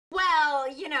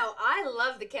know, I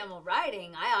love the camel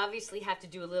riding. I obviously have to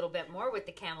do a little bit more with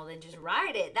the camel than just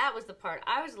ride it. That was the part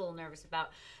I was a little nervous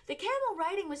about. The camel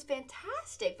riding was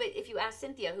fantastic, but if you ask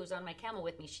Cynthia, who's on my camel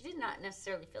with me, she did not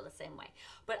necessarily feel the same way.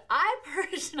 But I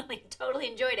personally totally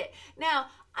enjoyed it. Now,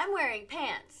 I'm wearing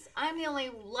pants. I'm the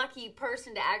only lucky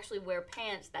person to actually wear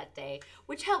pants that day,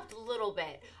 which helped a little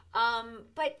bit.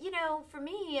 But you know, for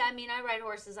me, I mean, I ride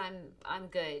horses. I'm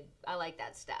good. I like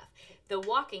that stuff. The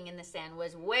walking in the sand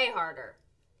was way harder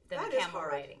than the camel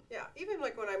riding. Yeah, even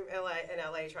like when I'm in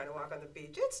LA trying to walk on the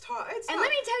beach, it's tough. And let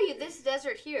me tell you, this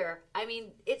desert here, I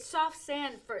mean, it's soft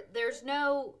sand. There's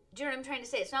no, do you know what I'm trying to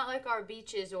say? It's not like our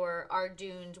beaches or our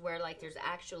dunes where like there's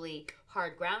actually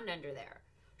hard ground under there.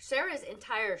 Sarah's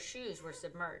entire shoes were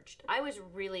submerged. I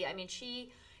mean,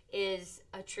 she is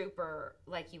a trooper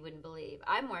like you wouldn't believe.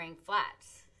 I'm wearing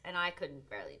flats, and I couldn't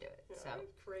barely do it. So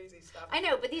crazy stuff. I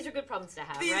know, but these are good problems to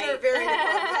have. These right? are very good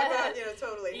problems. I'm not,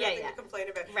 totally nothing to complain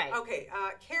about. Right. Okay,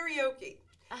 karaoke.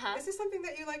 Is this something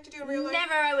that you like to do in real life?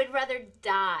 Never. I would rather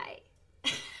die.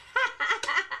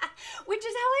 Which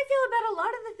is how I feel about a lot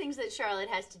of the things that Charlotte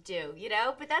has to do,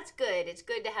 But that's good. It's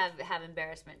good to have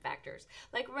embarrassment factors.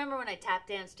 Like, remember when I tap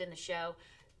danced in the show?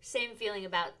 Same feeling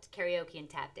about karaoke and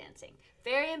tap dancing.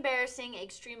 Very embarrassing,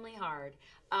 extremely hard.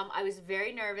 I was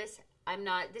very nervous. I'm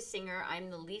not the singer. I'm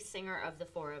the lead singer of the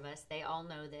four of us. They all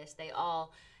know this. They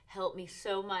all help me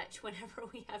so much whenever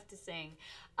we have to sing.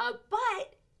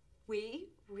 But we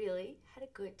really had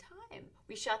a good time.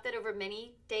 We shot that over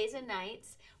many days and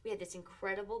nights. We had this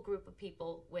incredible group of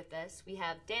people with us. We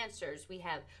have dancers. We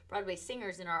have Broadway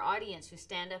singers in our audience who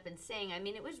stand up and sing. I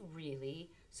mean, it was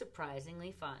really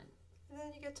surprisingly fun. And then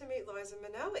you get to meet Liza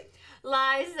Minnelli.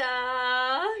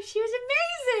 Liza! She was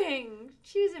amazing!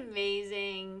 She was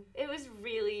amazing. It was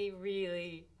really,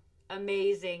 really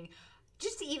amazing.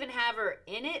 Just to even have her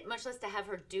in it, much less to have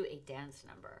her do a dance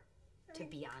number to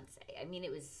Beyonce. I mean,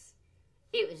 it was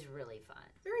really fun.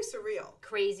 Very surreal.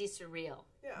 Crazy surreal.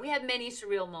 Yeah. We had many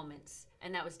surreal moments,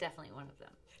 and that was definitely one of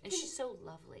them. And she's so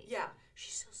lovely. Yeah.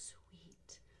 She's so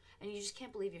sweet. And you just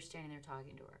can't believe you're standing there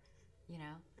talking to her,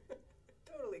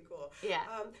 Totally cool. Yeah.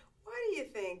 Why do you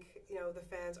think, the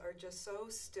fans are just so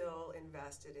still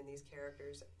invested in these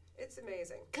characters? It's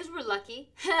amazing. Because we're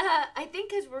lucky. I think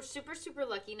because we're super, super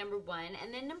lucky, number one.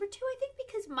 And then number two, I think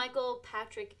because Michael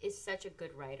Patrick is such a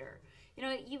good writer.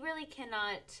 You really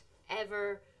cannot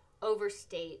ever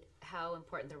overstate how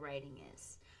important the writing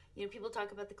is. People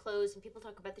talk about the clothes and people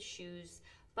talk about the shoes.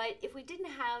 But if we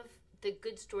didn't have the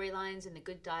good storylines and the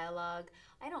good dialogue,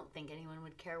 I don't think anyone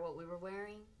would care what we were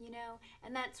wearing,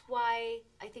 And that's why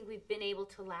I think we've been able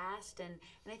to last. And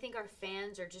I think our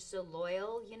fans are just so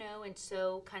loyal, and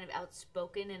so kind of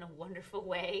outspoken in a wonderful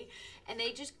way. And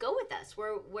they just go with us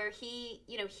where he,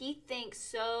 he thinks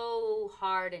so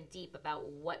hard and deep about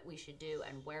what we should do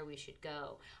and where we should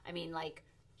go. I mean, like,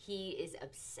 he is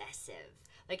obsessive.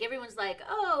 Like, everyone's like,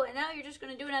 oh, and now you're just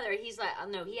going to do another. He's like, oh,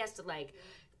 no, he has to, like,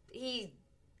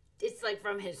 it's like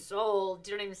from his soul.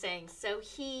 Do you know what I'm saying? So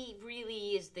he really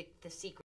is the secret.